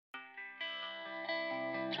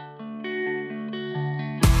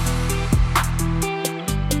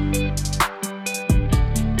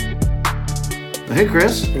Hey,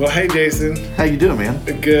 Chris. Well, hey, Jason. How you doing, man?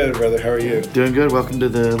 Good, brother. How are you? Doing good. Welcome to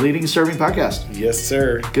the Leading and Serving Podcast. Yes,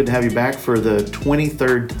 sir. Good to have you back for the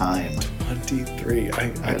 23rd time. 23. I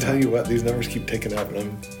tell you what, these numbers keep ticking up,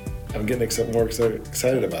 and I'm getting more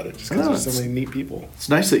excited about it just because there's so many neat people. It's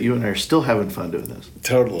nice that you and I are still having fun doing this.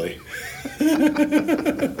 Totally.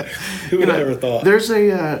 Who would have ever thought? There is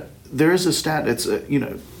a stat. It's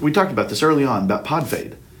we talked about this early on about pod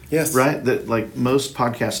fade. Yes. Right. That like most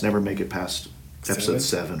podcasts never make it past episode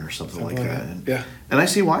 7 or something like that. And I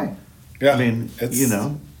see why. Yeah. I mean,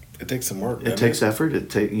 it takes some work. It takes effort.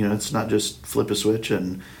 It's not just flip a switch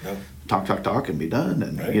and talk and be done,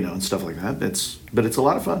 and right. And stuff like that. But it's a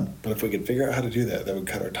lot of fun. But if we could figure out how to do that would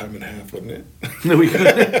cut our time in half, wouldn't it? No, we could.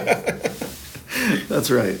 That's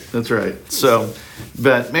right. So,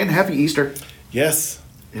 but man, happy Easter. Yes.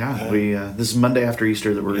 Yeah, this is Monday after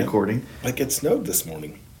Easter that we're recording. Like it snowed this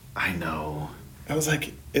morning. I know. I was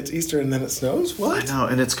like, it's Easter and then it snows? What? I know,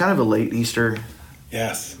 and it's kind of a late Easter.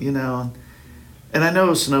 Yes. And I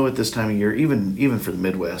know snow at this time of year, even for the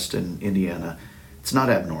Midwest and Indiana, it's not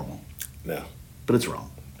abnormal. No. But it's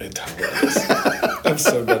wrong. It totally is. I'm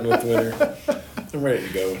so done with winter. I'm ready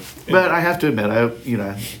to go. But I have to admit, I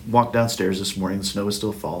walked downstairs this morning, the snow was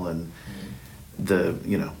still falling.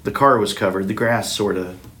 The car was covered, the grass sort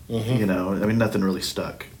of, nothing really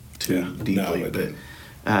stuck too deeply.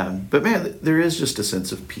 But man, there is just a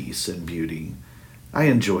sense of peace and beauty. I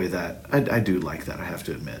enjoy that. I do like that, I have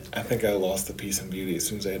to admit. I think I lost the peace and beauty as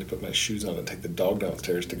soon as I had to put my shoes on and take the dog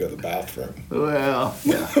downstairs to go to the bathroom. Well,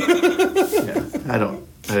 yeah. I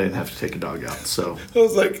didn't have to take a dog out, so I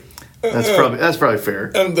was like, that's probably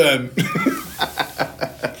fair. I'm done.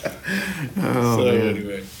 Man.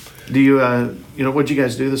 Anyway. Do you what'd you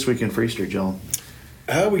guys do this weekend for Easter, Joel?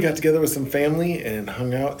 We got together with some family and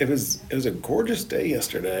hung out. It was a gorgeous day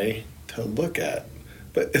yesterday to look at.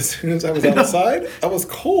 But as soon as I was outside, I was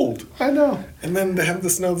cold. I know. And then to have the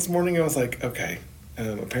snow this morning, I was like, okay,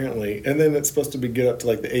 apparently. And then it's supposed to get up to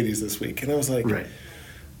like the 80s this week. And I was like, right.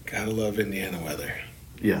 Gotta love Indiana weather.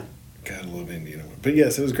 Yeah. Gotta love Indiana weather. But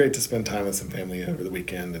yes, it was great to spend time with some family over the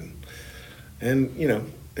weekend.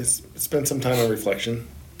 And it's spend some time on reflection.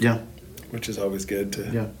 Yeah. Which is always good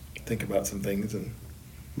to think about some things. And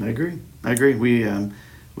I agree.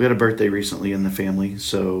 We had a birthday recently in the family,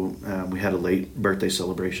 so we had a late birthday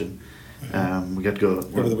celebration. We got to go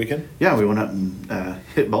over the weekend. Yeah, we went out and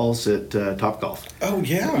hit balls at Topgolf. Oh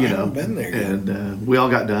yeah, I haven't been there yet. And we all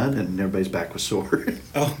got done, and everybody's back was sore.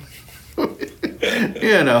 Oh,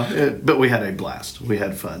 but we had a blast. We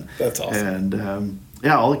had fun. That's awesome.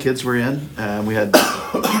 And all the kids were in. We had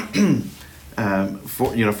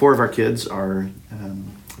 4 of our kids are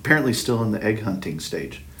apparently still in the egg hunting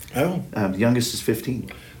stage. Oh. The youngest is 15.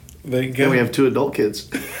 There you go. And we have 2 adult kids.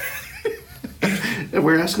 And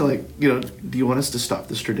we're asking, do you want us to stop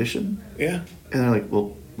this tradition? Yeah. And they're like,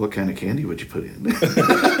 well, what kind of candy would you put in?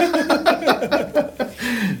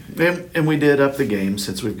 And we did up the game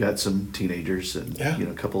since we've got some teenagers and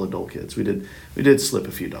a couple adult kids. We did slip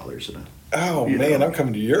a few dollars in a. Oh man, I'm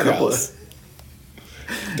coming to your house.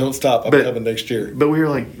 Don't stop. I'm coming next year. But we were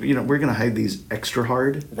like, we're going to hide these extra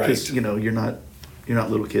hard because right. You're not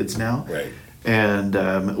little kids now. Right. And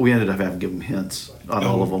we ended up having to give them hints on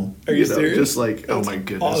all of them. Are you serious? Just like, That's oh my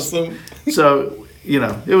goodness. Awesome. So,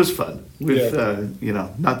 it was fun. With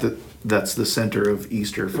not that that's the center of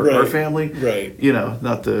Easter for our family. Right.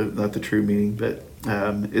 Not the true meaning, but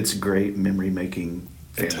it's great memory making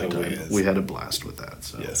family time. Is. We had a blast with that.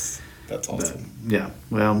 So. Yes. That's awesome. But,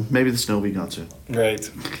 well, maybe the snow will be gone soon.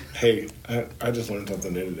 Right. Hey, I just learned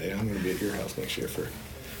something new today. I'm going to be at your house next year for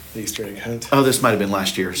the Easter egg hunt. Oh, this might have been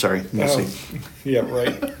last year. Sorry. We'll see. Yeah,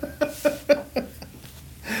 right.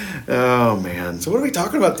 Oh, man. So what are we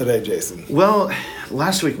talking about today, Jason? Well,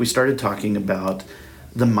 last week we started talking about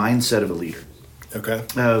the mindset of a leader. Okay.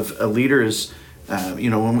 Of a leader is,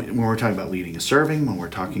 when we're talking about leading and serving, when we're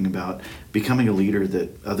talking about becoming a leader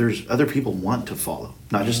that other people want to follow,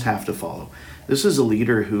 not just have to follow. This is a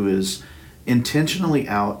leader who is intentionally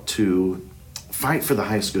out to fight for the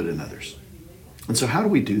highest good in others. And so how do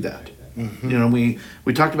we do that? Mm-hmm.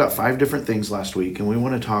 We talked about 5 different things last week, and we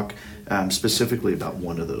want to talk specifically about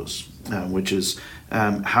one of those, which is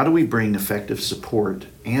how do we bring effective support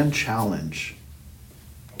and challenge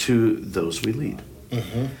to those we lead?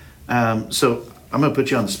 Mm-hmm. So I'm going to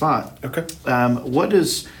put you on the spot. Okay. What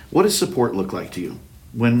does support look like to you?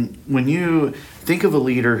 When you think of a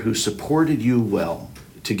leader who supported you well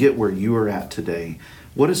to get where you are at today,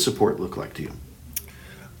 what does support look like to you?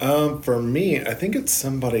 For me, I think it's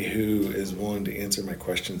somebody who is willing to answer my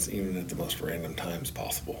questions even at the most random times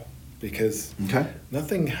possible. Because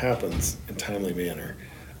nothing happens in timely manner.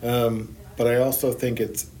 but I also think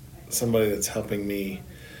it's somebody that's helping me.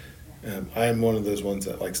 I am one of those ones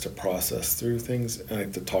that likes to process through things. I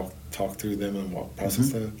like to talk through them and process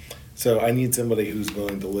them. So I need somebody who's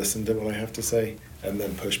willing to listen to what I have to say and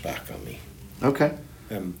then push back on me. Okay.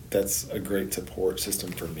 That's a great support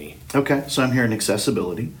system for me. Okay. So I'm hearing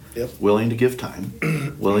accessibility. Yep. Willing to give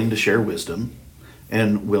time, willing to share wisdom,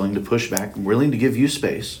 and willing to push back, willing to give you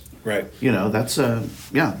space. Right. That's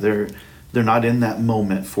they're not in that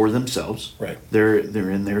moment for themselves. Right. They're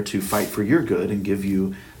in there to fight for your good and give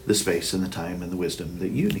you the space and the time and the wisdom that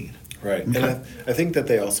you need. Right. Okay. And I think that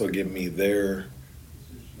they also give me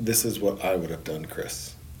this is what I would have done,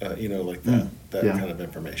 Chris. Like that yeah. kind of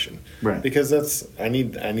information. Right. Because I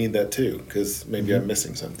need that too, because maybe I'm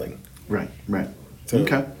missing something. Right. So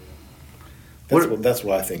Okay. That's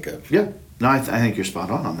what I think of. Yeah. No, I think you're spot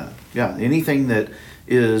on that. Yeah. Anything that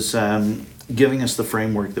is giving us the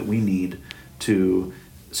framework that we need to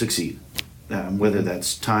succeed, whether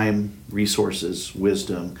that's time, resources,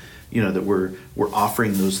 wisdom, that we're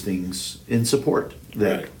offering those things in support.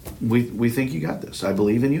 That we think you got this. I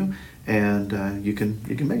believe in you, and you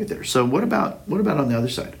can make it there. So what about on the other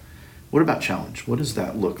side? What about challenge? What does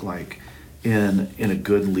that look like in a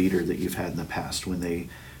good leader that you've had in the past when they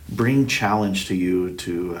bring challenge to you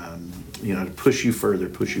to to push you further,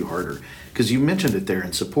 push you harder? Because you mentioned it there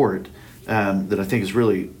in support, that I think is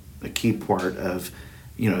really a key part of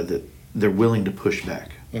that they're willing to push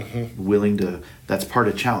back, that's part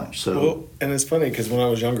of challenge. So and it's funny because when I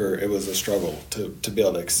was younger, it was a struggle to be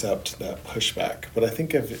able to accept that pushback. But I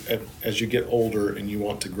think as you get older and you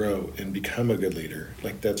want to grow and become a good leader,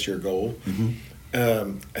 like that's your goal.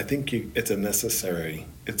 I think it's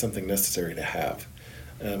something necessary to have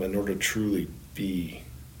in order to truly be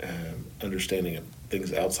understanding of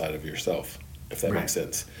things outside of yourself, if that makes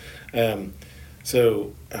sense.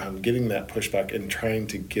 So getting that pushback and trying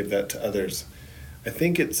to give that to others, I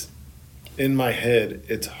think it's, in my head,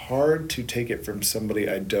 it's hard to take it from somebody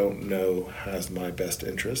I don't know has my best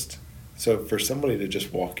interest. So for somebody to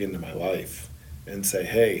just walk into my life and say,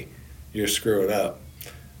 hey, you're screwing up,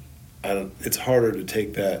 it's harder to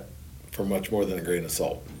take that for much more than a grain of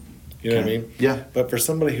salt. You know what I mean? Yeah. But for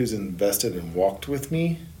somebody who's invested and walked with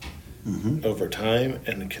me over time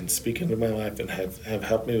and can speak into my life and have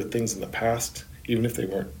helped me with things in the past, even if they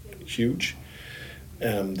weren't huge,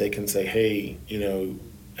 they can say, hey,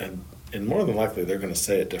 and more than likely they're going to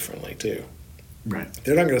say it differently too. Right.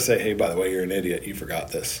 They're not going to say, hey, by the way, you're an idiot, you forgot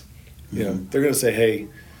this. They're going to say, hey,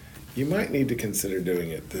 you might need to consider doing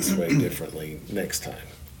it this way differently next time.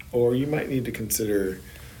 Or you might need to consider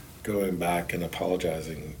going back and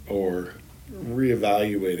apologizing or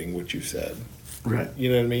reevaluating what you said. Right. You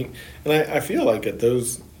know what I mean? And I feel like at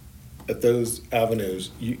those avenues,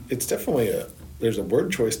 it's definitely there's a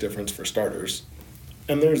word choice difference for starters,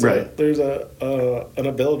 and there's an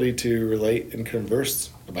ability to relate and converse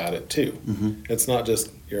about it too. It's not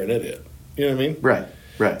just you're an idiot. You know what I mean?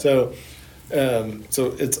 Right. So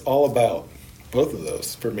it's all about both of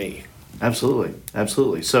those for me.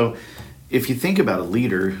 Absolutely. So if you think about a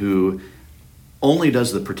leader who only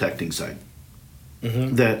does the protecting side,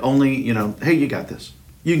 that only, hey, you got this,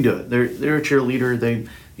 you can do it. They're a cheerleader.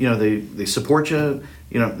 They support you.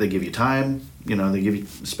 They give you time. They give you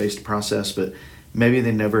space to process. But maybe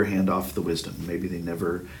they never hand off the wisdom. Maybe they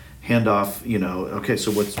never hand off. Okay,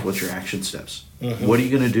 so what's your action steps? What are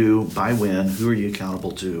you going to do? By when? Who are you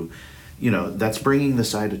accountable to? That's bringing the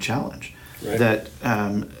side of challenge. Right. That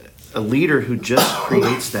a leader who just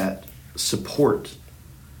creates that support.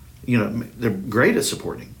 They're great at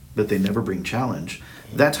supporting, but they never bring challenge.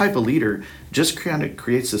 That type of leader just kind of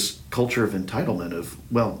creates this culture of entitlement of,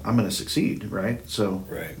 well, I'm going to succeed, right? So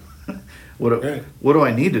what do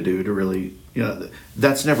I need to do to really,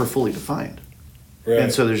 that's never fully defined. Right.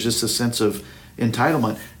 And so there's just a sense of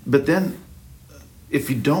entitlement. But then if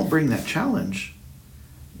you don't bring that challenge,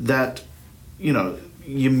 that,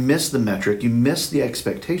 you miss the metric, you miss the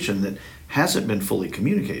expectation that hasn't been fully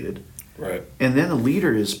communicated. Right. And then a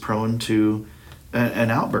leader is prone to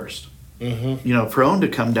an outburst. Prone to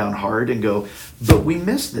come down hard and go, but we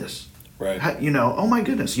missed this. Right. Oh my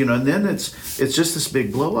goodness. And then it's just this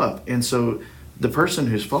big blow up. And so the person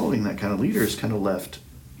who's following that kind of leader is kind of left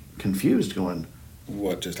confused, going,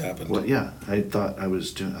 what just happened? Well, yeah, I thought I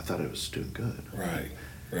was doing good.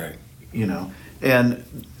 Right.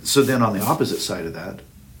 And so then on the opposite side of that,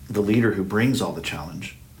 the leader who brings all the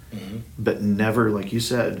challenge, but never, like you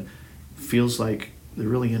said, feels like they're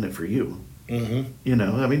really in it for you.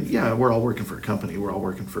 We're all working for a company. We're all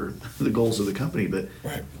working for the goals of the company,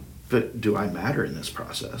 but do I matter in this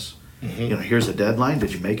process? Here's a deadline.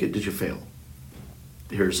 Did you make it? Did you fail?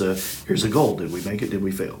 here's a goal. Did we make it? Did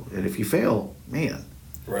we fail? And if you fail, man,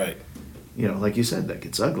 Right. like you said, that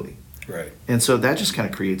gets ugly. Right. And so that just kind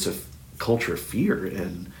of creates a culture of fear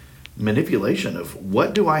and manipulation of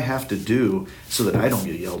what do I have to do so that I don't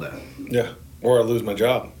get yelled at. Yeah. Or I lose my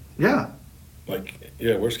job. Yeah. Like,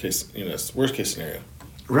 yeah, worst case scenario.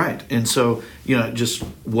 Right. And so, just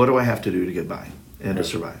what do I have to do to get by and to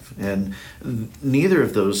survive? And neither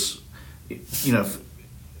of those,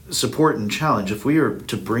 support and challenge, if we are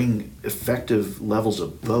to bring effective levels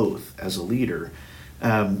of both as a leader,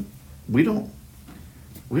 we don't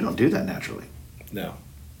do that naturally. No.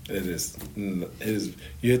 It is,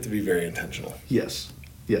 you have to be very intentional. Yes.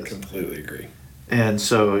 Completely agree. And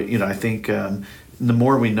so, I think the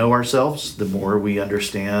more we know ourselves, the more we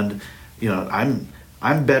understand,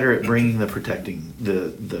 I'm better at bringing protecting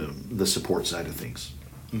the support side of things.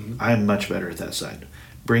 Mm-hmm. I'm much better at that side.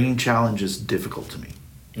 Bringing challenge is difficult to me.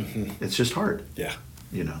 Mm-hmm. It's just hard. Yeah.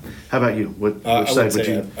 How about you? Which I side would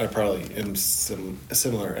say you? I probably am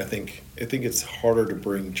similar. I think it's harder to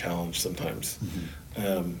bring challenge sometimes.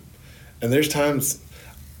 Mm-hmm. And there's times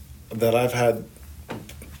that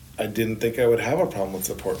I didn't think I would have a problem with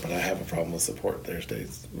support, but I have a problem with support. There's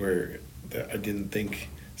days where I didn't think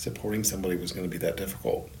supporting somebody was going to be that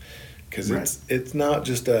difficult, because it's not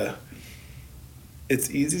just it's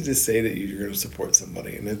easy to say that you're going to support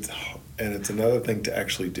somebody, and it's another thing to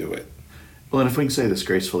actually do it. Well, and if we can say this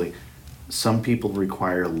gracefully, some people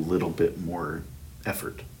require a little bit more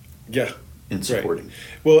effort. Yeah. In supporting. Right.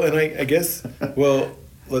 Well, and I guess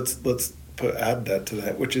let's add that to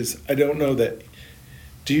that, which is, I don't know that.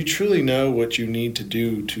 Do you truly know what you need to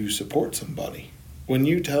do to support somebody? When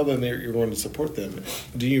you tell them that you're going to support them,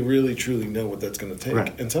 do you really truly know what that's going to take?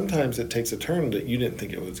 Right. And sometimes it takes a turn that you didn't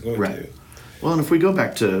think it was going to. Well, and if we go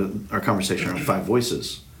back to our conversation around 5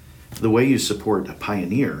 voices, the way you support a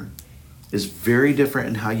pioneer is very different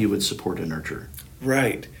in how you would support a nurturer.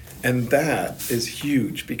 Right. And that is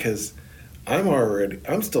huge, because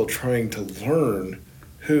I'm still trying to learn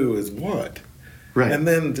who is what. Right. And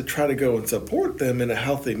then to try to go and support them in a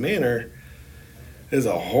healthy manner is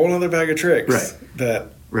a whole other bag of tricks that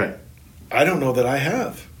I don't know that I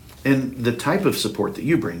have. And the type of support that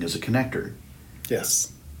you bring as a connector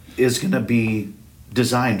is going to be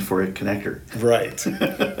designed for a connector. Right.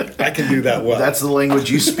 I can do that well. That's the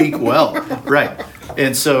language you speak well. Right.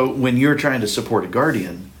 And so when you're trying to support a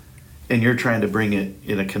guardian and you're trying to bring it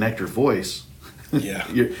in a connector voice,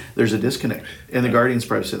 there's a disconnect. And the guardian's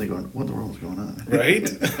probably sitting there going, what in the world is going on?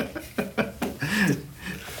 Right.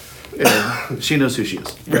 And she knows who she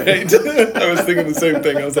is. Right. I was thinking the same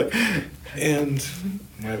thing. I was like, and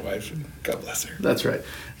my wife, God bless her. That's right.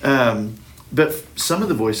 But some of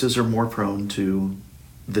the voices are more prone to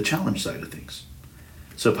the challenge side of things.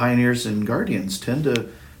 So pioneers and guardians tend to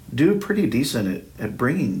do pretty decent at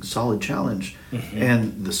bringing solid challenge,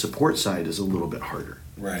 and the support side is a little bit harder.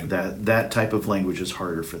 Right. That type of language is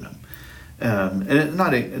harder for them, and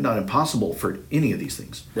not impossible for any of these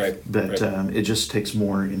things. Right. But it just takes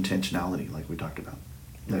more intentionality, like we talked about,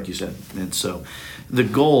 like you said. And so, the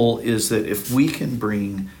goal is that if we can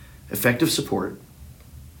bring effective support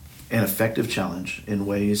and effective challenge in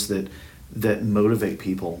ways that motivate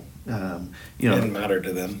people, and matter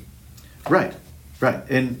to them. Right.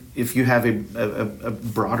 And if you have a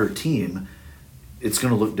broader team, it's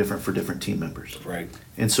going to look different for different team members. Right.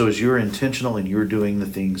 And so as you're intentional and you're doing the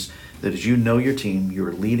things that as you know your team,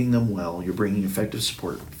 you're leading them well, you're bringing effective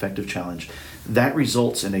support, effective challenge, that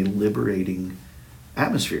results in a liberating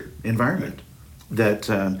atmosphere, environment,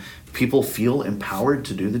 that people feel empowered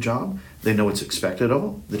to do the job. They know what's expected of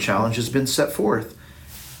them. The challenge has been set forth.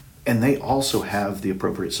 And they also have the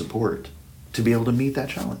appropriate support to be able to meet that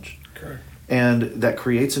challenge. Correct. And that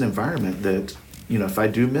creates an environment that, if I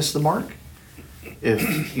do miss the mark,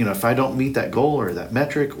 if I don't meet that goal or that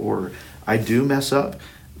metric, or I do mess up,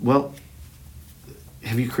 well,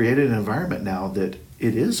 have you created an environment now that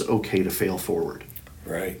it is okay to fail forward?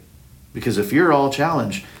 Right. Because if you're all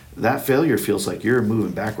challenged, that failure feels like you're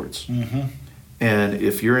moving backwards. Mm-hmm. And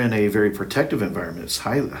if you're in a very protective environment,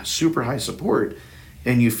 it's super high support,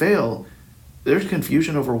 and you fail, there's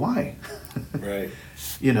confusion over why. Right.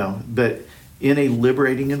 But in a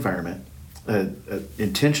liberating environment, an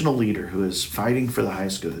intentional leader who is fighting for the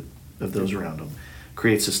highest good of those around them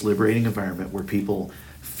creates this liberating environment where people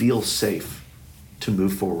feel safe to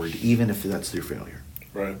move forward, even if that's through failure.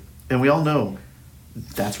 Right. And we all know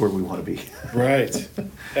that's where we want to be. Right.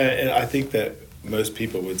 And I think that most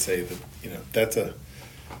people would say that,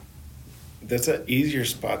 that's an easier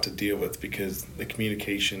spot to deal with, because the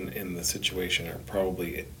communication and the situation are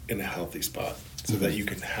probably in a healthy spot so that you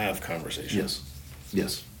can have conversations.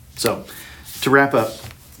 Yes. So to wrap up,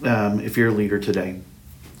 if you're a leader today,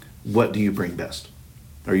 what do you bring best?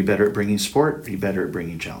 Are you better at bringing support? Are you better at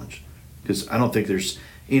bringing challenge? Because I don't think there's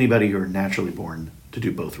anybody who are naturally born to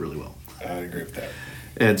do both really well. I agree with that.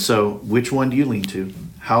 And so, which one do you lean to?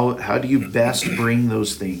 How do you best bring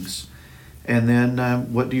those things? And then,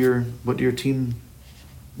 what do your team?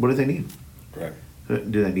 What do they need? Right.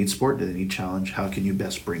 Do they need support? Do they need challenge? How can you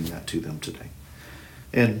best bring that to them today?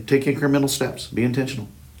 And take incremental steps. Be intentional.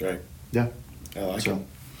 Right. Yeah. I like it.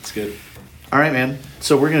 It's good. All right, man.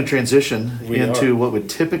 So we're going to transition into what would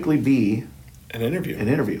typically be an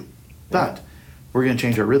interview. But we're going to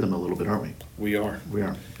change our rhythm a little bit, aren't we? We are. We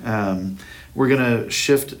are. We're going to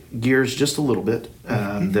shift gears just a little bit.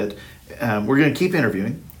 That we're going to keep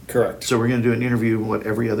interviewing. Correct. So we're going to do an interview,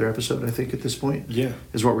 every other episode, I think, at this point? Yeah.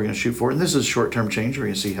 Is what we're going to shoot for. And this is a short-term change. We're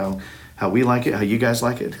going to see how we like it, how you guys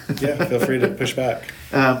like it. Yeah, feel free to push back.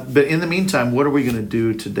 But in the meantime, what are we going to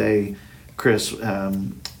do today, Chris,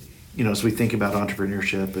 as we think about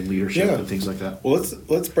entrepreneurship and leadership and things like that? Well,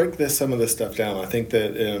 let's break some of this stuff down. I think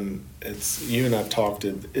that it's you and I've talked.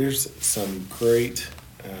 There's some great.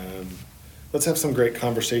 Let's have some great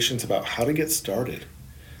conversations about how to get started.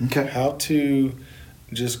 Okay. How to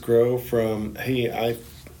just grow from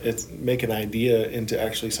make an idea into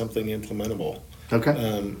actually something implementable.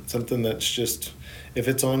 Okay. Something that's just, if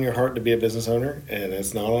it's on your heart to be a business owner, and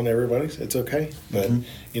it's not on everybody's, it's okay. But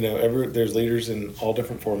there's leaders in all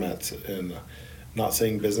different formats, and not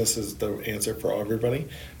saying business is the answer for everybody.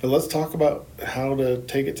 But let's talk about how to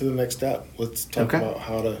take it to the next step. Let's talk about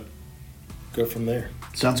how to go from there.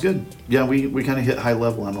 Sounds good. Yeah, we kind of hit high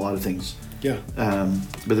level on a lot of things. Yeah.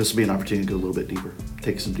 But this will be an opportunity to go a little bit deeper,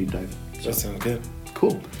 take some deep dive. So. That sounds good.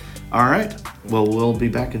 Cool. All right. Well, we'll be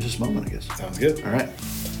back in just a moment, I guess. Sounds good. All right.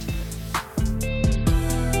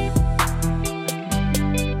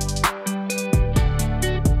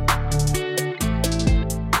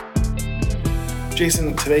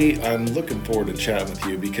 Jason, today I'm looking forward to chatting with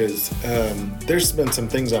you because there's been some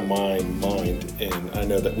things on my mind, and I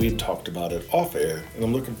know that we've talked about it off air, and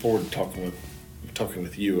I'm looking forward to talking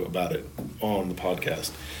with you about it on the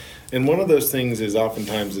podcast. And one of those things is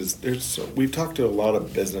we've talked to a lot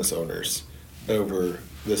of business owners over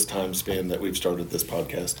this time span that we've started this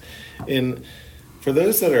podcast. And for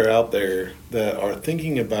those that are out there that are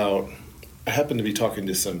thinking about, I happened to be talking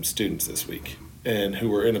to some students this week and who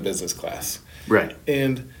were in a business class. Right.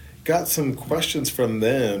 And got some questions from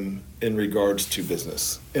them in regards to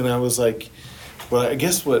business. And I was like, well, I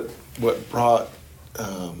guess what brought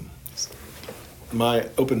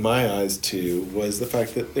opened my eyes to was the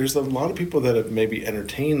fact that there's a lot of people that have maybe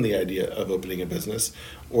entertained the idea of opening a business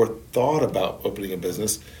or thought about opening a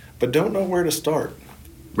business, but don't know where to start.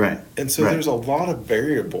 Right. And so there's a lot of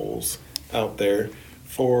variables out there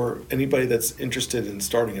for anybody that's interested in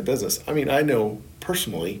starting a business. I mean, I know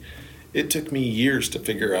personally, it took me years to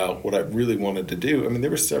figure out what I really wanted to do. I mean,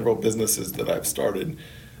 there were several businesses that I've started.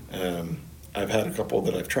 I've had a couple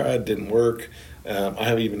that I've tried, didn't work. I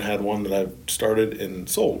have even had one that I've started and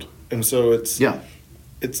sold. And so it's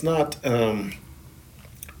not,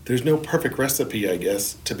 there's no perfect recipe, I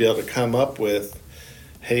guess, to be able to come up with,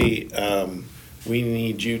 hey, we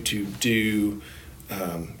need you to do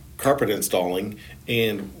carpet installing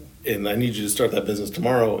and I need you to start that business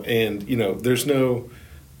tomorrow. And,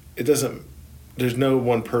 there's no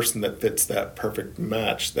one person that fits that perfect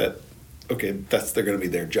match that, okay, they're going to be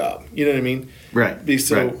their job. You know what I mean? Right.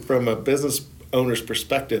 So from a business owner's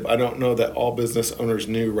perspective, I don't know that all business owners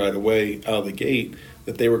knew right away out of the gate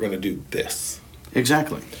that they were going to do this.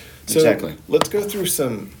 Exactly. So let's go through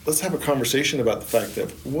let's have a conversation about the fact that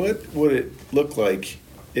what would it look like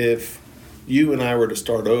if you and I were to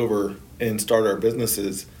start over and start our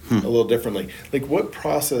businesses a little differently? Like, what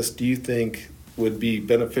process do you think would be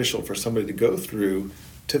beneficial for somebody to go through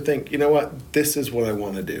to think, you know what, this is what I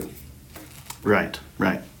want to do? Right.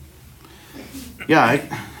 Yeah,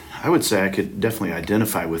 I would say I could definitely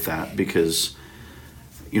identify with that because,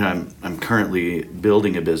 I'm currently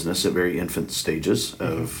building a business at very infant stages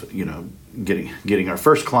of, getting our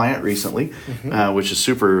first client recently, which is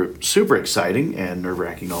super, super exciting and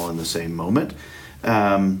nerve-wracking all in the same moment.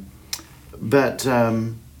 But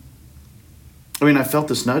I felt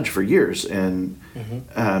this nudge for years, and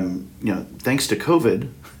thanks to COVID,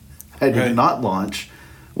 I did not launch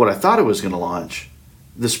what I thought I was going to launch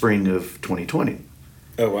the spring of 2020.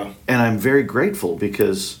 Oh, wow. And I'm very grateful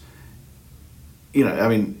because,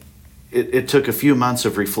 it took a few months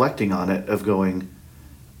of reflecting on it, of going,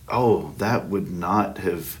 oh, I would not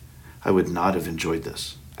have enjoyed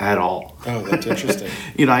this at all. Oh, that's interesting.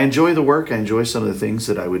 I enjoy the work. I enjoy some of the things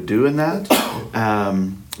that I would do in that.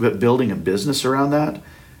 But building a business around that,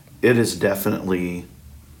 it is definitely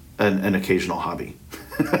an occasional hobby.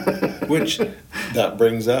 Which that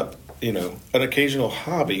brings up, an occasional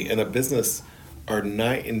hobby and a business are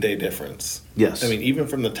night and day difference. Yes. I mean, even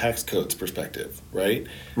from the tax code's perspective, right?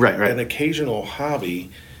 Right. An occasional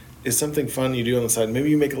hobby is something fun you do on the side. Maybe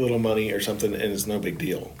you make a little money or something and it's no big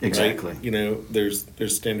deal. Exactly. Right?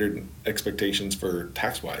 There's standard expectations for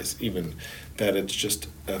tax-wise, even that it's just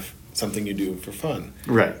something you do for fun.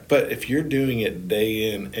 Right. But if you're doing it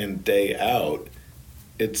day in and day out,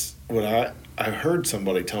 it's what I heard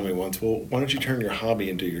somebody tell me once, well, why don't you turn your hobby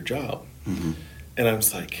into your job? Mm-hmm. And I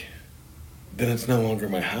was like, then it's no longer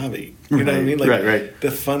my hobby. You know what I mean? Like, right.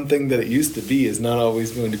 the fun thing that it used to be is not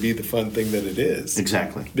always going to be the fun thing that it is.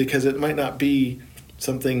 Exactly. Because it might not be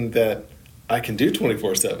something that I can do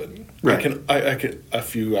 24/7. Right. I could a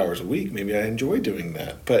few hours a week. Maybe I enjoy doing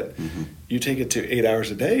that. But you take it to 8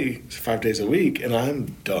 hours a day, 5 days a week, and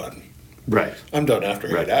I'm done. Right. I'm done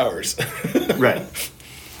after 8 hours. Right.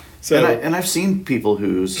 So and I've seen people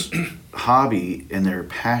whose hobby and their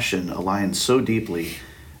passion align so deeply,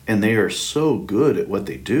 and they are so good at what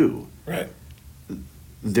they do. Right.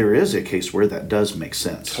 There is a case where that does make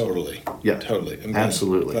sense. Totally. Yeah. Totally. I'm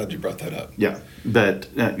absolutely. glad you brought that up. Yeah. But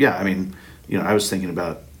I mean, I was thinking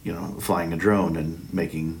about flying a drone and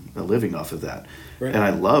making a living off of that, Right. and I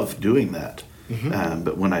love doing that. Mm-hmm.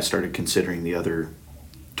 But when I started considering the other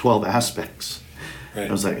 12 aspects, Right.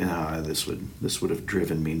 I was like, no, this would have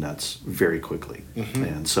driven me nuts very quickly. Mm-hmm.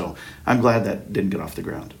 And so I'm glad that didn't get off the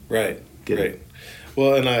ground. Right. Get right. it?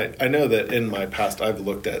 Well, and I know that in my past I've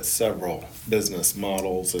looked at several business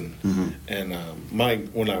models and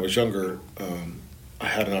when I was younger, I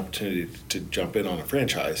had an opportunity to jump in on a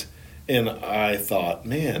franchise, and I thought,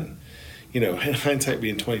 man, in hindsight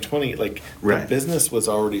being 2020, like Right. the business was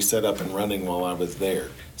already set up and running while I was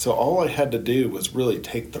there. So all I had to do was really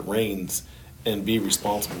take the reins and be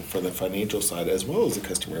responsible for the financial side as well as the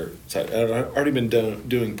customer side. And I'd already been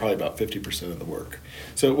doing probably about 50% of the work.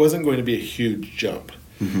 So it wasn't going to be a huge jump.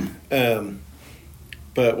 Mm-hmm.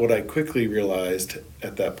 But what I quickly realized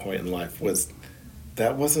at that point in life was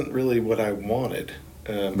that wasn't really what I wanted.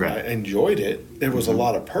 Right. I enjoyed it. There was a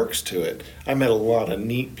lot of perks to it. I met a lot of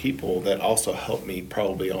neat people that also helped me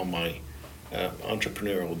probably on my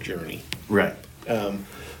entrepreneurial journey. Right.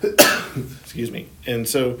 Excuse me. And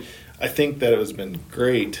so I think that it has been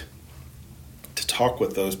great to talk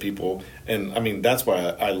with those people. And I mean, that's why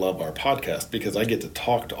I love our podcast, because I get to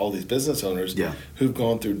talk to all these business owners who've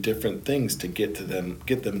gone through different things to get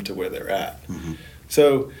them to where they're at. Mm-hmm.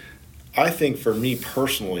 So I think for me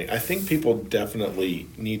personally, I think people definitely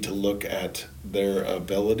need to look at their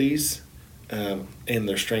abilities and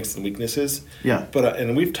their strengths and weaknesses. Yeah.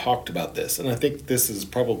 And we've talked about this, and I think this is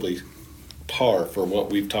probably par for what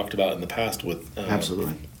we've talked about in the past with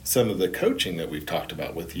absolutely some of the coaching that we've talked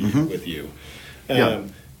about with you. Yeah.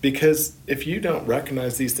 Because if you don't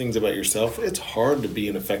recognize these things about yourself, it's hard to be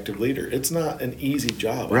an effective leader. It's not an easy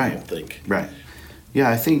job, right. I don't think. Right. Yeah,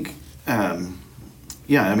 I think, I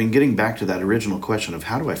mean, getting back to that original question of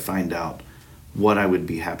how do I find out what I would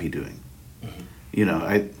be happy doing?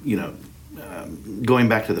 Mm-hmm. Going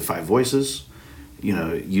back to the 5 voices,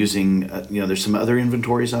 using, there's some other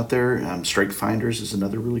inventories out there. Strength Finders is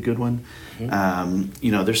another really good one.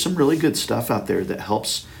 Mm-hmm. There's some really good stuff out there that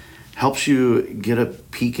helps you get a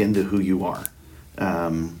peek into who you are.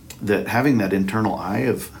 That having that internal eye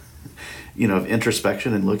of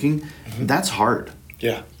introspection and looking, that's hard.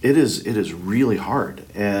 Yeah. It is really hard.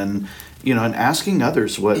 And, and asking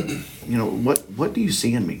others what do you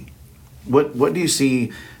see in me? What do you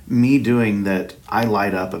see me doing that I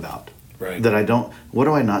light up about? Right. That I don't, what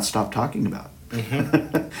do I not stop talking about?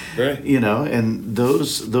 Mm-hmm. Right. And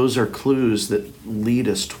those are clues that lead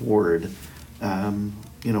us toward,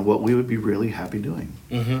 what we would be really happy doing.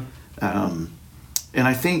 Mm-hmm. And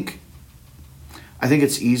I think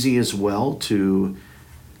it's easy as well to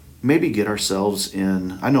maybe get ourselves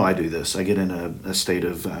in, I know I do this, I get in a state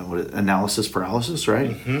of analysis paralysis,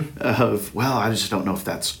 right? Mm-hmm. Of, well, I just don't know if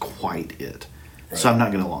that's quite it. Right. So I'm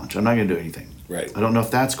not going to launch. I'm not going to do anything. Right. I don't know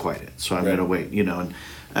if that's quite it. So I'm going to wait, and,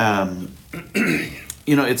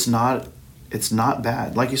 it's not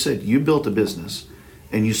bad. Like you said, you built a business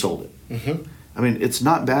and you sold it. Mm-hmm. I mean, it's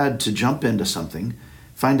not bad to jump into something,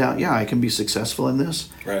 find out, I can be successful in this.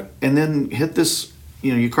 Right. And then hit this,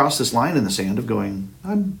 you cross this line in the sand of going,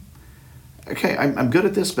 I'm good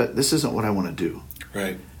at this, but this isn't what I want to do.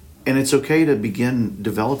 Right. And it's okay to begin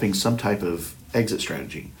developing some type of exit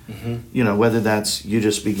strategy. Mm-hmm. Whether that's you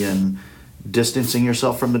just begin distancing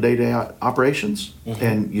yourself from the day-to-day operations, mm-hmm.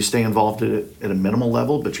 and you stay involved at a minimal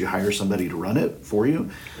level, but you hire somebody to run it for you,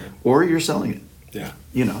 or you're selling it. Yeah.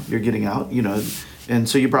 You're getting out, and And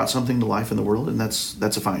so you brought something to life in the world, and that's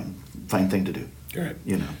a fine thing to do. Right.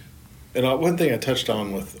 You know. And one thing I touched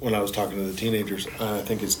on when I was talking to the teenagers, I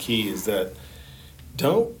think is key, is that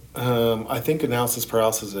I think analysis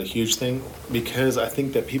paralysis is a huge thing, because I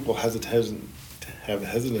think that people have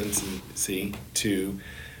hesitancy to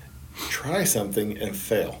try something and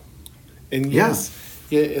fail. And yes,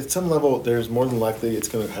 at some level, there's more than likely it's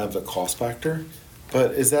going to have a cost factor,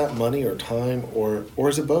 but is that money or time, or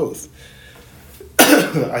is it both?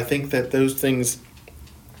 I think that those things,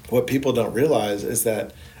 what people don't realize is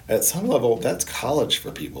that at some level, that's college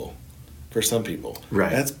for people, for some people. Right.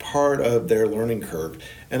 That's part of their learning curve.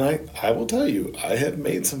 And I will tell you, I have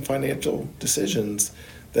made some financial decisions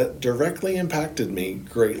that directly impacted me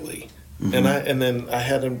greatly. Mm-hmm. And then I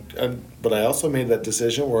had but I also made that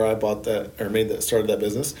decision where I started that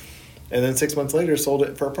business, and then 6 months later sold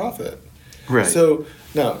it for a profit. Right. So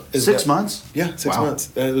now 6 months? Yeah, 6 Wow. months.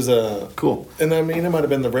 It was cool. And I mean, it might have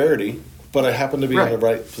been the rarity, but I happened to be in the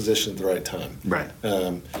right position at the right time. Right.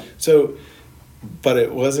 But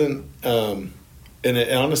it wasn't.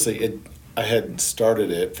 Honestly, I had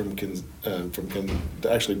started it from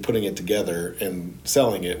actually putting it together and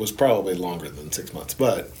selling it was probably longer than 6 months.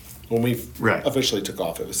 But when we officially took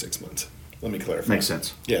off, it was 6 months. Let me clarify. Makes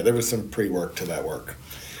sense. Yeah, there was some pre-work to that work.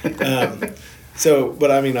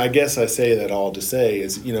 But I mean, I guess I say that all to say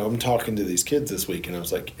is, I'm talking to these kids this week, and I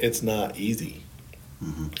was like, it's not easy.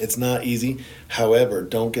 Mm-hmm. It's not easy. However,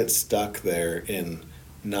 don't get stuck there in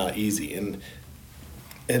not easy.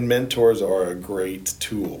 And mentors are a great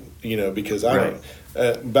tool, because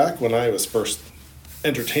back when I was first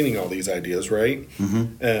entertaining all these ideas, right?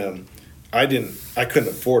 Mm-hmm. I couldn't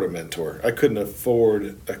afford a mentor. I couldn't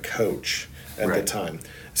afford a coach at the time.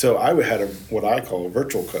 So I had what I call a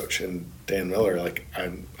virtual coach, and Dan Miller,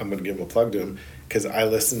 I'm going to give him a plug to him, because I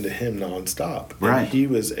listened to him nonstop. Right. And he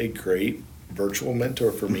was a great virtual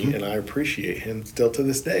mentor for me, and I appreciate him still to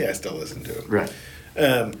this day. I still listen to him. Right.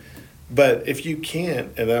 But if you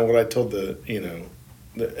can't, and then what I told I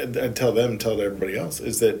tell everybody else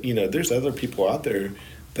is that, there's other people out there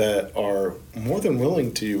that are more than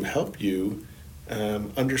willing to help you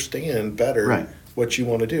understand better what you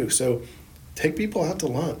want to do. So take people out to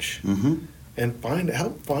lunch and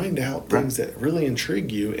help find out things that really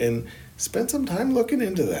intrigue you, and spend some time looking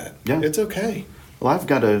into that. Yeah. It's okay. Well, I've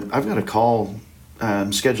got a call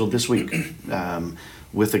scheduled this week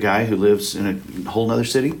with a guy who lives in a whole other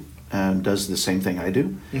city, does the same thing I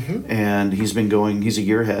do, and he's a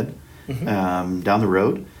year ahead down the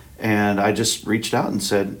road, and I just reached out and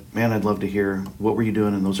said, man, I'd love to hear, what were you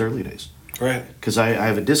doing in those early days? Right. Because I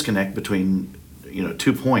have a disconnect between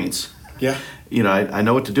 2 points. Yeah. I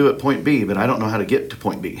know what to do at point B, but I don't know how to get to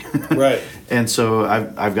point B. Right. And so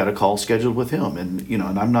I've got a call scheduled with him, and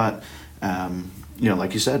and I'm not,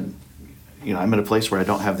 like you said, I'm in a place where I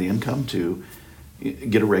don't have the income to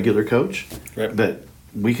get a regular coach, but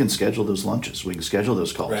we can schedule those lunches, we can schedule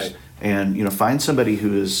those calls, and find somebody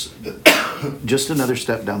who is just another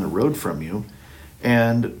step down the road from you,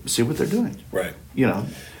 and see what they're doing. Right.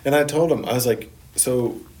 And I told him, I was like,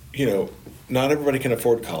 so not everybody can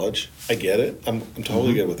afford college. I get it. I'm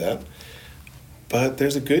totally good with that. But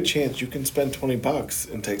there's a good chance you can spend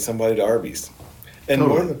 $20 and take somebody to Arby's. And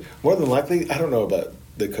more than likely, I don't know about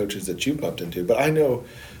the coaches that you've bumped into, but I know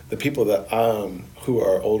the people that who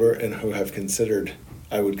are older and who I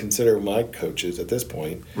would consider my coaches at this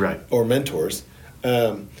point, or mentors.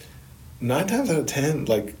 9 times out of 10,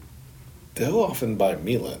 they'll often buy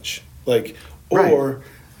me lunch, or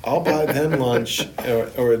I'll buy them lunch,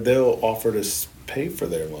 or they'll offer to pay for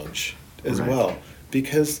their lunch as well,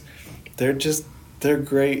 because they're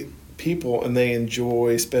great people, and they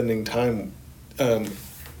enjoy spending time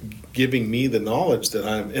giving me the knowledge that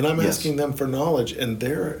I'm asking them for knowledge, and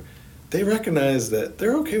they recognize that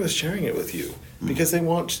they're okay with sharing it with you, because they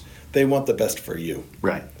want the best for you.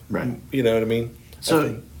 Right. You know what I mean?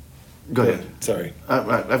 So, go ahead. Sorry.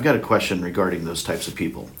 I've got a question regarding those types of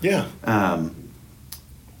people. Yeah.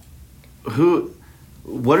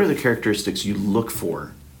 What are the characteristics you look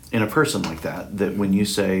for in a person like that when you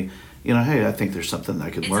say, hey, I think there's something I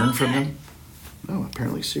could learn from them? Oh,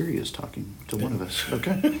 apparently Siri is talking to one of us.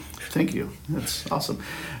 Okay. Thank you. That's awesome.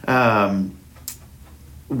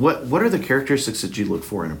 What are the characteristics that you look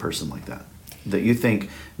for in a person like that you think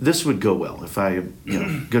this would go well if I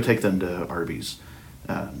go take them to Arby's?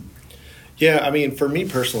 Yeah, I mean, for me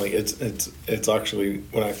personally, it's actually,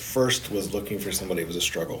 when I first was looking for somebody, it was a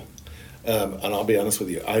struggle. And I'll be honest with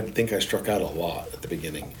you, I think I struck out a lot at the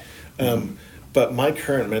beginning. But my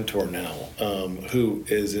current mentor now, who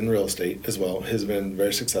is in real estate as well, has been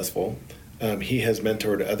very successful. He has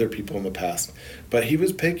mentored other people in the past, but he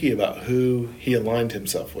was picky about who he aligned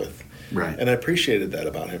himself with. Right. And I appreciated that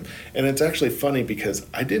about him. And it's actually funny because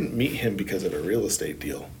I didn't meet him because of a real estate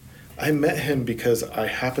deal. I met him because I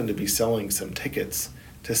happened to be selling some tickets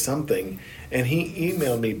to something, and he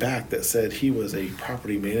emailed me back that said he was a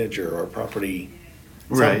property manager or property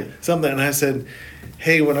something. And I said,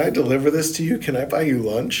 hey, when I deliver this to you, can I buy you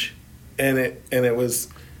lunch? And it was,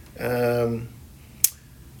 I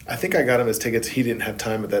think I got him his tickets. He didn't have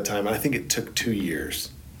time at that time. I think it took 2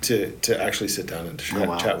 years to actually sit down and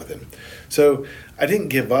chat with him. So I didn't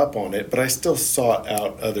give up on it, but I still sought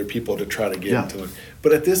out other people to try to get to him.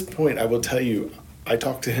 But at this point, I will tell you, I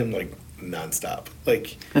talked to him like nonstop.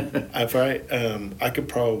 Like if I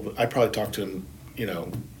probably talked to him,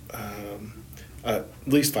 at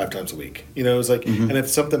least 5 times a week. It was like, and if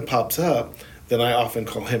something pops up, then I often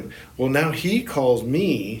call him. Well, now he calls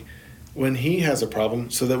me when he has a problem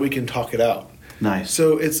so that we can talk it out. Nice.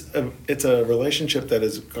 So it's a relationship that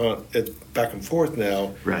has gone back and forth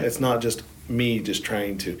now. Right. It's not just me just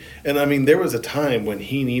trying to. And I mean, there was a time when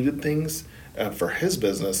he needed things for his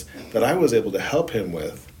business that I was able to help him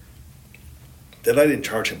with that I didn't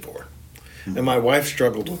charge him for. Mm-hmm. And my wife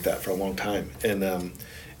struggled with that for a long time. And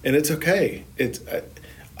it's okay.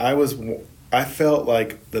 I felt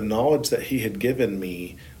like the knowledge that he had given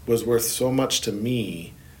me was worth so much to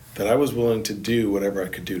me that I was willing to do whatever I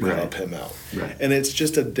could do to help him out. Right. And it's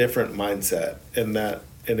just a different mindset and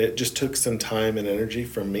it just took some time and energy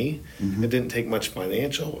from me. Mm-hmm. It didn't take much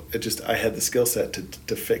financial. I had the skill set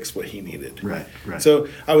to fix what he needed. Right. So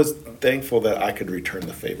I was thankful that I could return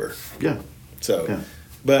the favor. Yeah. So,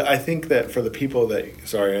 but I think that for the people that,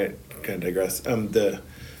 sorry, I kind of digress. The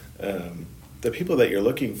people that you're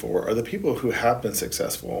looking for are the people who have been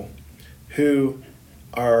successful, who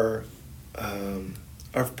are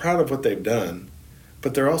proud of what they've done,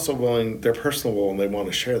 but they're also they're personable and they want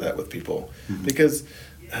to share that with people. Mm-hmm. Because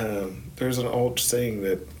there's an old saying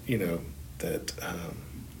that,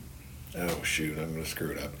 oh shoot, I'm going to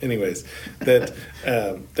screw it up. Anyways, that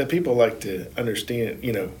people like to understand,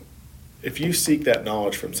 if you seek that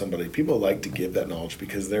knowledge from somebody, people like to give that knowledge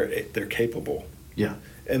because they're capable. Yeah.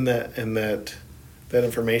 And that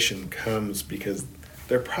information comes because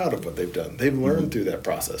they're proud of what they've done. They've learned through that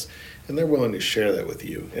process, and they're willing to share that with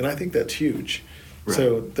you. And I think that's huge. Right.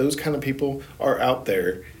 So those kind of people are out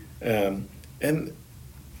there, and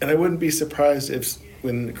I wouldn't be surprised if,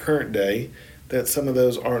 in the current day, that some of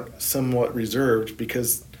those aren't somewhat reserved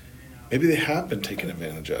because maybe they have been taken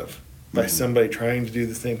advantage of by somebody trying to do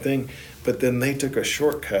the same thing, but then they took a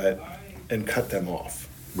shortcut and cut them off.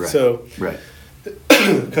 Right. So right.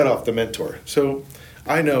 cut off the mentor. So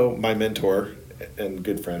I know my mentor and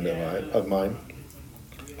good friend of mine.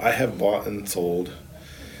 I have bought and sold.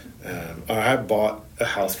 I have bought a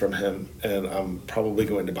house from him, and I'm probably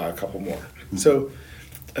going to buy a couple more.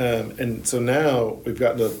 Mm-hmm. So now we've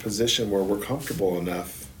gotten to a position where we're comfortable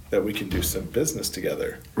enough that we can do some business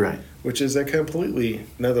together. Right. Which is a completely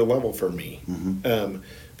another level for me,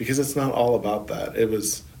 because it's not all about that. It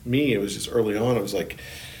was just early on. It was like,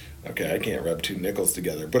 okay, I can't rub 2 nickels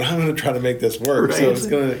together, but I'm going to try to make this work. Right. So it's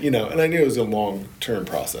going to, and I knew it was a long-term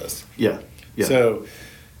process. Yeah. So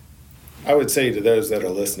I would say to those that are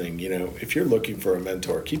listening, if you're looking for a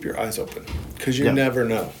mentor, keep your eyes open because you never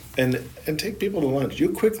know. And take people to lunch.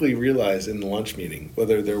 You'll quickly realize in the lunch meeting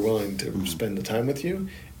whether they're willing to spend the time with you.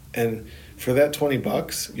 And for that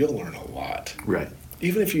 $20, you'll learn a lot. Right.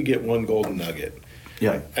 Even if you get one golden nugget.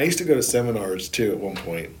 Yeah. I used to go to seminars too at one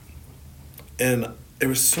point, and there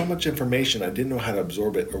was so much information I didn't know how to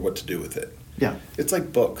absorb it or what to do with it. Yeah. It's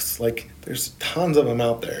like books. Like there's tons of them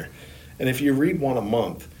out there. And if you read one a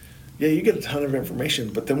month, you get a ton of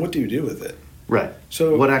information, but then what do you do with it? Right.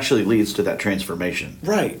 So what actually leads to that transformation?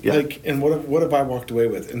 Right. Yeah. Like, and what have I walked away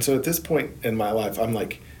with? And so at this point in my life, I'm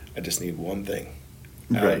like, I just need one thing.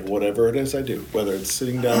 Right. Whatever it is I do, whether it's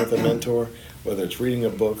sitting down with a mentor, whether it's reading a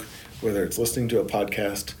book, whether it's listening to a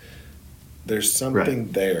podcast, there's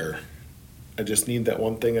something there. I just need that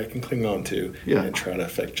one thing I can cling on to and try to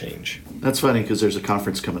affect change. That's funny because there's a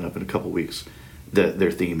conference coming up in a couple weeks that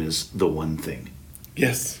their theme is the one thing.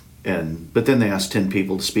 Yes. But then they asked 10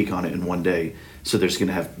 people to speak on it in one day, so there's going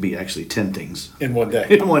to have to be actually 10 things in one day.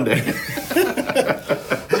 In one day.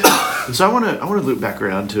 So I want to loop back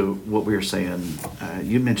around to what we were saying.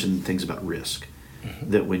 You mentioned things about risk.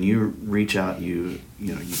 Mm-hmm. That when you reach out, you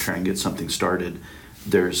try and get something started.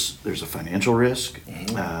 There's a financial risk.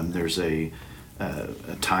 Mm-hmm. There's a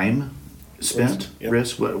time spent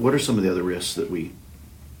risk. What are some of the other risks that we?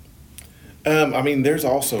 There's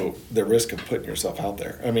also the risk of putting yourself out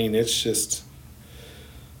there. It's just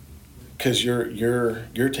because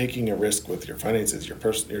you're taking a risk with your finances, your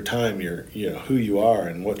time, your who you are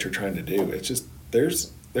and what you're trying to do. It's just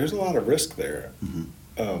there's a lot of risk there.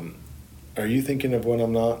 Are you thinking of when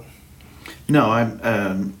I'm not? No,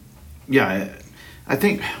 I'm. Yeah, I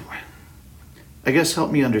think. I guess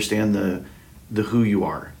help me understand the who you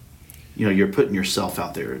are. You're putting yourself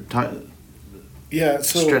out there. Yeah,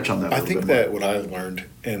 so stretch on that. I think that what I've learned,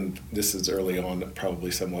 and this is early on,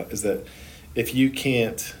 probably somewhat, is that if you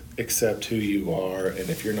can't accept who you are, and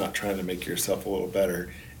if you're not trying to make yourself a little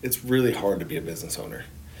better, it's really hard to be a business owner,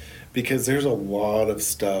 because there's a lot of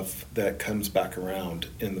stuff that comes back around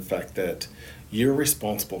in the fact that you're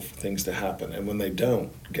responsible for things to happen, and when they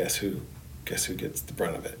don't, guess who gets the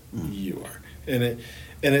brunt of it? You are.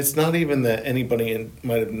 And it's not even that anybody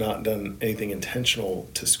might have not done anything intentional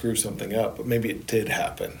to screw something up, but maybe it did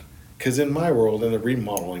happen. Because in my world, in the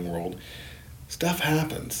remodeling world, stuff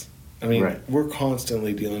happens. I mean, we're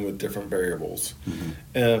constantly dealing with different variables.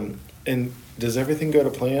 And does everything go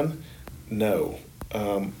to plan? No.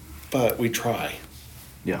 But we try.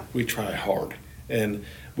 Yeah. We try hard. And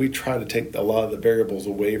we try to take a lot of the variables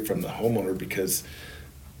away from the homeowner, because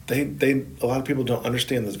a lot of people don't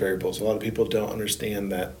understand those variables. A lot of people don't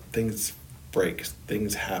understand that things break,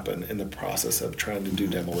 things happen in the process of trying to do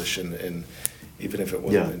demolition, and even if it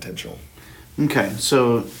wasn't intentional. Okay,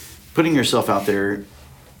 so putting yourself out there,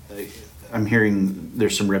 I'm hearing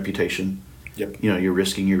there's some reputation. Yep. You're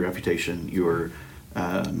risking your reputation.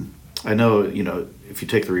 I know, if you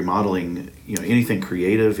take the remodeling, anything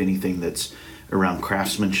creative, anything that's around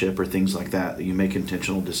craftsmanship or things like that, you make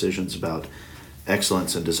intentional decisions about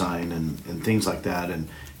excellence and design and things like that, and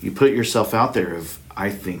you put yourself out there of, I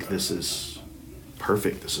think this is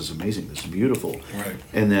perfect, this is amazing, this is beautiful, right?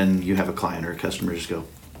 And then you have a client or a customer just go,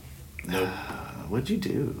 nope, what'd you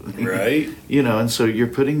do? Right. And so you're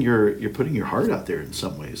putting your heart out there in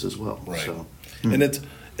some ways as well, right? So, and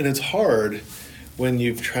it's hard when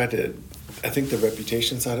you've tried to. I think the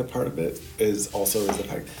reputation side of part of it is the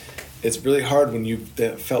fact it's really hard when you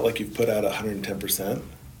felt like you've put out 110%.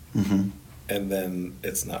 And then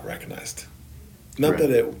it's not recognized. Not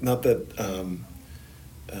that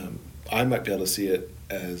I might be able to see it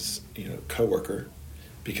as coworker,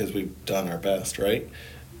 because we've done our best, right?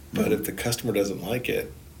 But if the customer doesn't like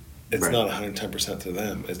it, it's not 110% to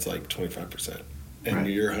them. It's like 25%, and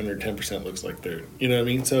your 110% looks like they're. You know what I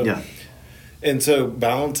mean? So and so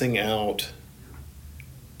balancing out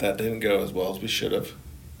that didn't go as well as we should have.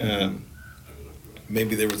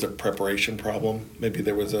 Maybe there was a preparation problem. Maybe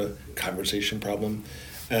there was a conversation problem,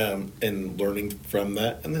 and learning from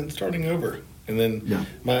that, and then starting over. And then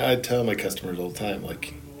I tell my customers all the time,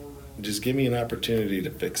 like, just give me an opportunity to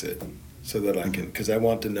fix it, so that I can, because I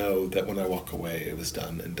want to know that when I walk away, it was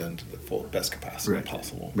done and done to the full best capacity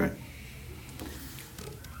possible. Right.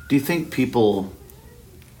 Do you think people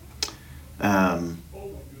are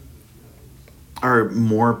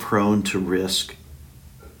more prone to risk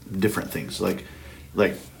different things, like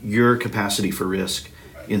your capacity for risk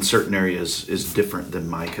in certain areas is different than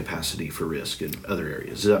my capacity for risk in other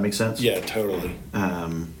areas? Does that make sense? Yeah, totally.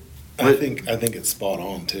 I think it's spot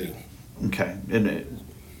on too. Okay, and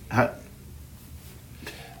I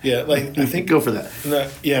think go for that.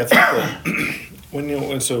 It's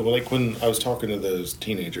like when I was talking to those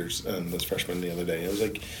teenagers, those freshmen the other day, I was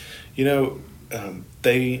like,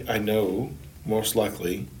 I know most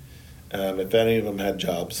likely, if any of them had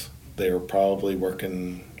jobs, they were probably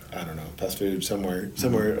working, I don't know, fast food somewhere.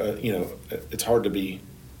 It's hard to be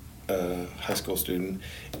a high school student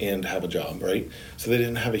and have a job, right? So they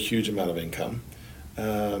didn't have a huge amount of income,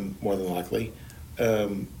 more than likely.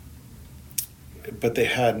 But they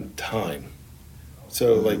had time.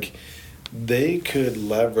 So they could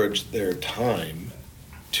leverage their time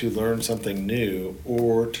to learn something new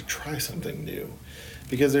or to try something new.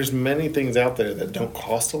 Because there's many things out there that don't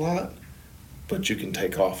cost a lot, but you can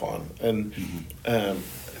take off on. And,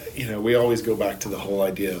 we always go back to the whole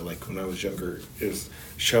idea, like when I was younger, it was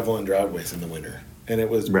shoveling driveways in the winter. And it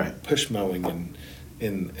was push mowing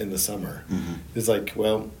in the summer. It's like,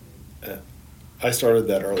 I started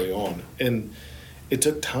that early on. And it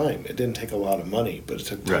took time. It didn't take a lot of money, but it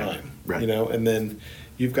took time. Right. And then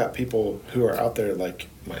you've got people who are out there like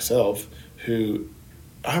myself who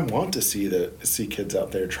I want to see kids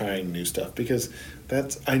out there trying new stuff, because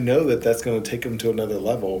I know that's going to take them to another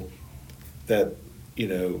level. That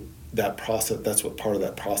that process, that's what part of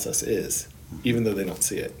that process is, even though they don't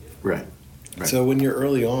see it. Right. So when you're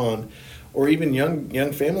early on, or even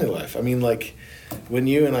young family life, I mean, like when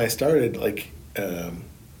you and I started,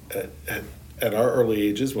 at our early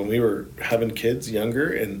ages, when we were having kids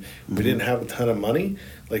younger and we didn't have a ton of money,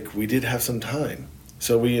 we did have some time.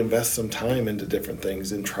 So we invest some time into different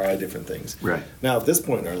things and try different things. Right. Now, at this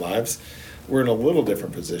point in our lives, we're in a little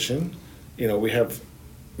different position. We have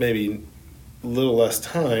maybe a little less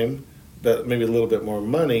time, but maybe a little bit more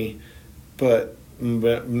money, but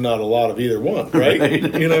not a lot of either one, right?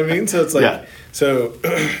 You know what I mean? So it's like, so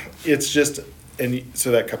it's just, and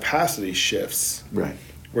so that capacity shifts. Right.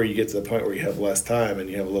 Where you get to the point where you have less time and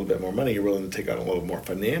you have a little bit more money, you're willing to take on a little more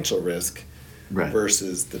financial risk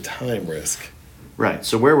versus the time risk. Right.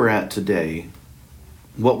 So where we're at today,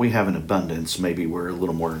 what we have in abundance, maybe we're a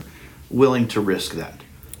little more willing to risk that.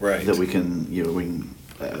 Right. That we can, we can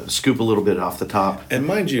scoop a little bit off the top. And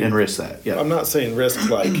mind you, and risk that. Yeah. I'm not saying risk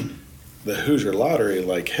like the Hoosier lottery,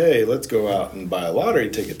 like, hey, let's go out and buy a lottery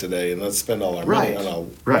ticket today and let's spend all our money on a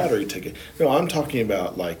lottery ticket. No, I'm talking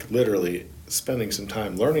about like literally spending some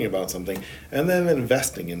time learning about something and then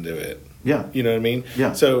investing into it. Yeah. You know what I mean?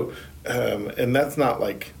 Yeah. So, and that's not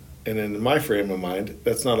like, and in my frame of mind,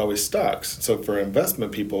 that's not always stocks. So for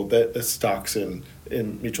investment people, that's stocks in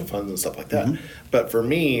mutual funds and stuff like that. Mm-hmm. But for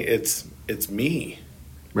me, it's me.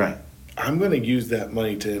 Right. I'm going to use that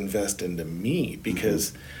money to invest into me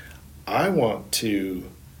because I want to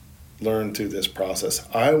learn through this process.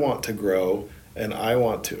 I want to grow and I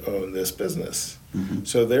want to own this business. Mm-hmm.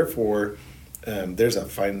 So therefore, there's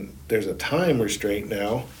a time restraint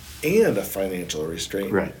now and a financial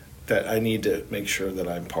restraint that I need to make sure that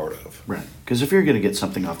I'm part of. Right. Because if you're going to get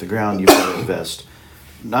something off the ground, you've got to invest.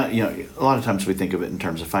 Not, a lot of times we think of it in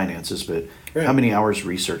terms of finances, but how many hours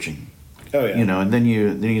researching? Oh yeah. And then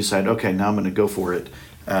you decide, okay, now I'm going to go for it.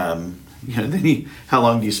 How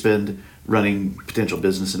long do you spend running potential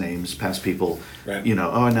business names past people? Right.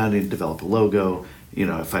 Oh, now I need to develop a logo.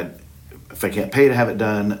 If I can't pay to have it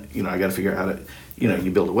done, I got to figure out how to,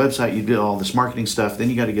 you build a website, you do all this marketing stuff, then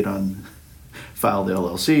you got to get on, file the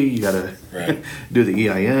LLC, you got to do the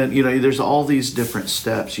EIN. There's all these different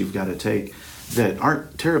steps you've got to take that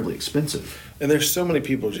aren't terribly expensive. And there's so many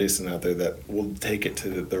people, Jason, out there that will take it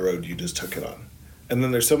to the road you just took it on. And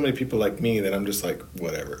then there's so many people like me that I'm just like,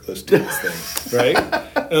 whatever, let's do this thing, right?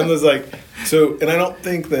 And I'm just like, and I don't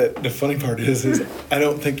think that the funny part is I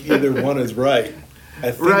don't think either one is right.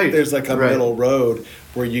 I think there's like a middle road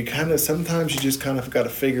where you sometimes you just kind of got to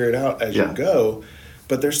figure it out as you go.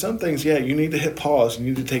 But there's some things, you need to hit pause. You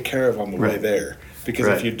need to take care of on the way there. Because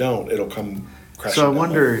if you don't, it'll come crashing down. So I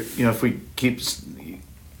wonder, if we keep,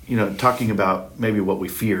 talking about maybe what we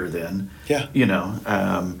fear then. Yeah.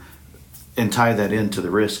 And tie that into the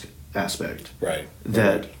risk aspect. Right.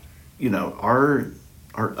 That, our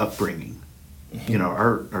upbringing,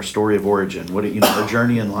 our story of origin, our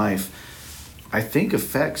journey in life, I think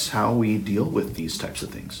affects how we deal with these types of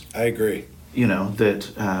things. I agree.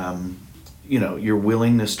 That, your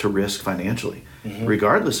willingness to risk financially,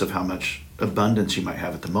 regardless of how much abundance you might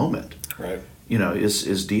have at the moment,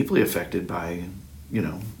 is deeply affected by,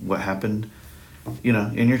 what happened,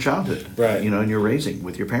 in your childhood, in your raising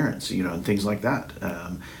with your parents, and things like that.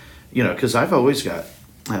 Because I've always got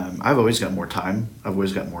more time. I've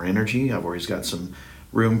always got more energy. I've always got some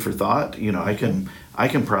room for thought. I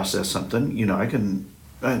can process something.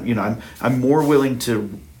 I'm more willing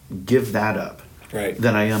to give that up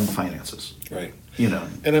than I am finances. Right.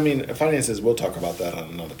 And I mean, finances, we'll talk about that on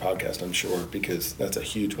another podcast, I'm sure, because that's a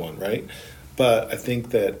huge one, right? But I think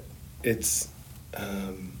that it's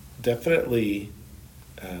definitely,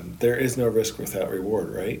 there is no risk without reward,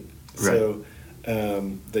 right? So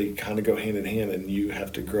they kind of go hand in hand, and you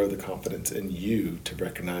have to grow the confidence in you to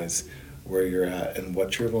recognize where you're at and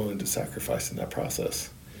what you're willing to sacrifice in that process.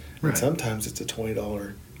 And sometimes it's a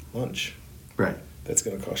 $20 lunch. That's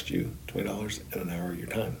going to cost you $20 and an hour of your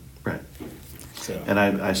time. So. And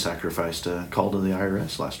I sacrificed a call to the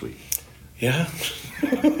IRS last week. Yeah.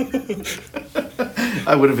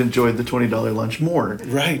 I would have enjoyed the $20 lunch more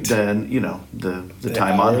than, the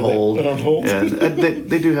time on hold. And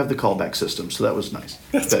they do have the callback system, so that was nice.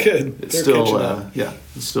 That's good. It's still,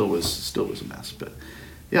 it still was a mess. But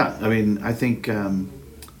yeah, I mean, I think,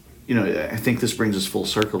 I think this brings us full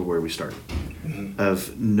circle to where we started,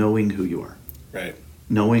 of knowing who you are.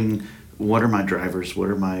 Knowing what are my drivers, what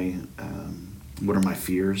are my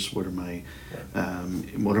fears, what are my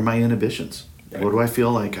inhibitions, what do I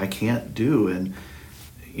feel like I can't do, and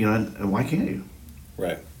and why can't you?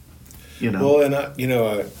 Well, and I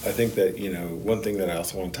think that one thing that I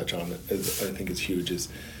also want to touch on is I think is huge is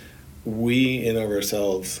we in of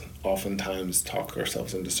ourselves oftentimes talk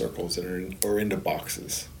ourselves into circles or into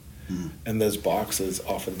boxes. And those boxes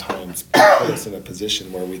oftentimes put us in a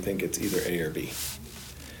position where we think it's either A or B.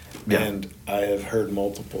 And I have heard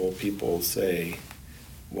multiple people say,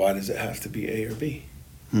 why does it have to be A or B?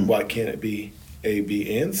 Why can't it be A,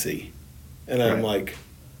 B, and C? And I'm Right. like,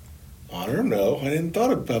 I don't know. I didn't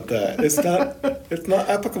thought about that. It's not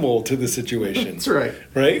applicable to the situation. That's right.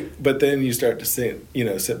 Right? But then you start to sit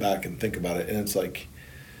back and think about it, and it's like,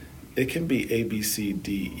 it can be A, B, C,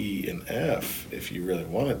 D, E, and F if you really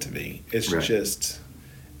want it to be. It's Right. just,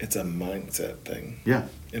 it's a mindset thing. Yeah.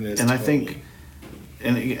 And it's I think,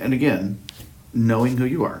 and again, knowing who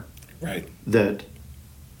you are, right. that,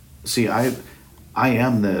 see, I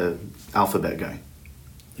am the alphabet guy.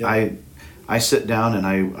 Yeah. I sit down and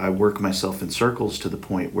I work myself in circles to the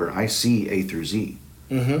point where I see A through Z.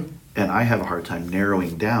 Mm-hmm. And I have a hard time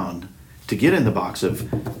narrowing down to get in the box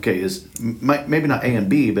of, okay, maybe not A and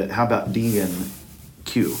B, but how about D and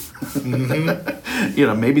Q?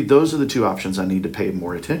 Mm-hmm. Maybe those are the two options I need to pay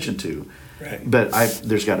more attention to. Right. But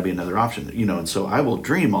there's got to be another option, and so I will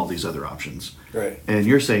dream all these other options. Right. And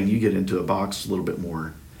you're saying you get into a box a little bit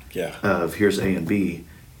more Yeah. of here's A and B,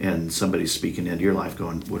 and somebody's speaking into your life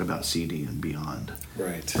going, what about C, D, and beyond?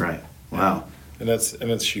 Right. Right. Wow. And that's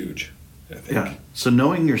huge, I think. Yeah. So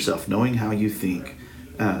knowing yourself, knowing how you think,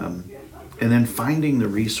 and then finding the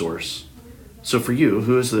resource. So for you,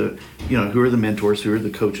 who are the mentors, who are the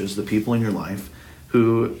coaches, the people in your life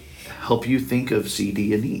who help you think of C,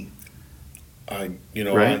 D, and E? Right?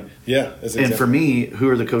 That's And for exactly. me, who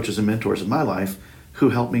are the coaches and mentors in my life who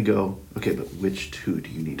help me go, okay, but which two do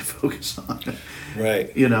you need to focus on?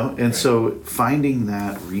 Right. And Right. so finding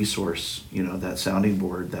that resource, that sounding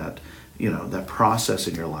board, that process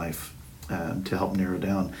in your life to help narrow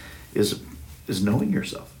down is knowing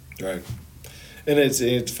yourself. Right. And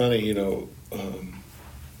it's funny,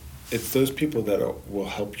 it's those people that will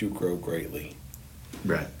help you grow greatly.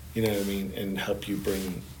 Right. You know what I mean? And help you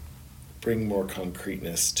bring more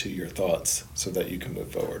concreteness to your thoughts so that you can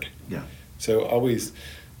move forward. Yeah. So always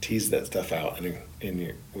tease that stuff out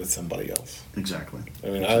with somebody else. Exactly. I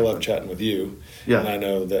mean, I love chatting with you. Yeah. And I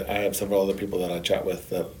know that I have several other people that I chat with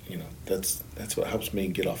that, that's what helps me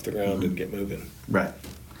get off the ground and get moving. Right.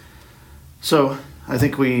 So I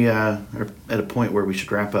think we are at a point where we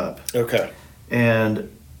should wrap up. Okay. And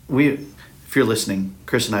if you're listening,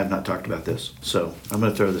 Chris and I have not talked about this, so I'm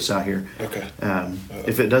going to throw this out here. Okay.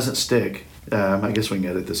 If it doesn't stick, I guess we can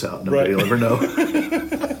edit this out. Nobody will ever know.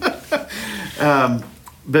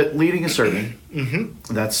 But leading and serving,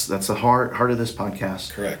 Mm-hmm. that's the heart of this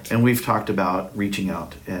podcast. Correct. And we've talked about reaching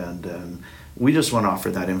out, and we just want to offer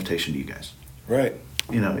that invitation to you guys. Right.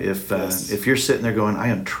 If you're sitting there going,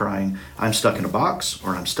 I'm stuck in a box,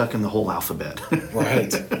 or I'm stuck in the whole alphabet.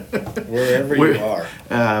 Right. Wherever you are.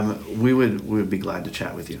 We would be glad to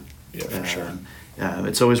chat with you. Yeah, for sure.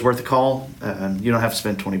 It's always worth a call. You don't have to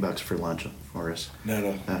spend $20 for lunch for us.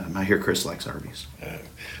 No. I hear Chris likes Arby's.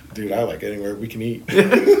 Dude, I like anywhere we can eat.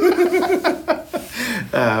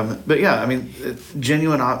 But yeah, I mean,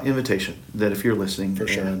 genuine invitation that if you're listening, For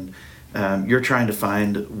sure. and you're trying to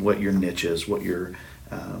find what your niche is, what your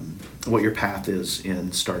path is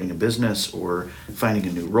in starting a business or finding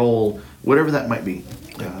a new role, whatever that might be,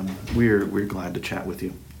 we're glad to chat with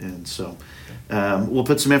you. And so we'll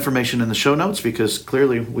put some information in the show notes because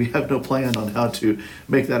clearly we have no plan on how to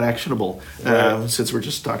make that actionable since we're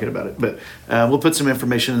just talking about it. But we'll put some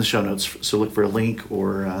information in the show notes. So look for a link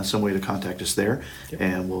or some way to contact us there,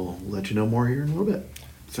 and we'll let you know more here in a little bit.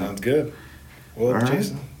 Sounds good. Well, All right.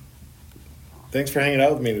 Jason, thanks for hanging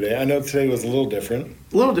out with me today. I know today was a little different.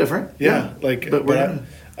 A little different. Yeah. But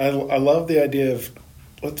I love the idea of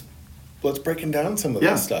let's breaking down some of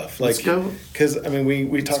this stuff. Let's go. Because I mean,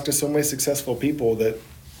 we talk to so many successful people that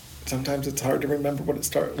sometimes it's hard to remember what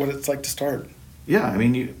it's like to start. Yeah, I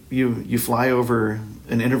mean, you fly over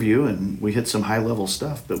an interview and we hit some high level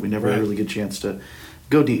stuff, but we never Right. really get a chance to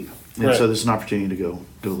go deep. And Right. so there's an opportunity to go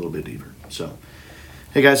a little bit deeper. So,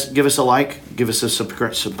 hey guys, give us a like, give us a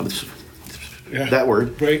subscribe. Yeah. That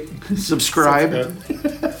word. Right. Subscribe.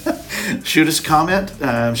 Shoot us a comment.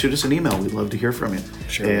 Shoot us an email. We'd love to hear from you.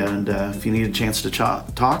 Sure. And if you need a chance to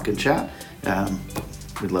talk and chat,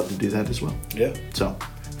 we'd love to do that as well. Yeah. So,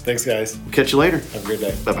 Thanks, guys. we'll catch you later. Have a great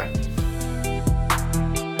day. Bye bye.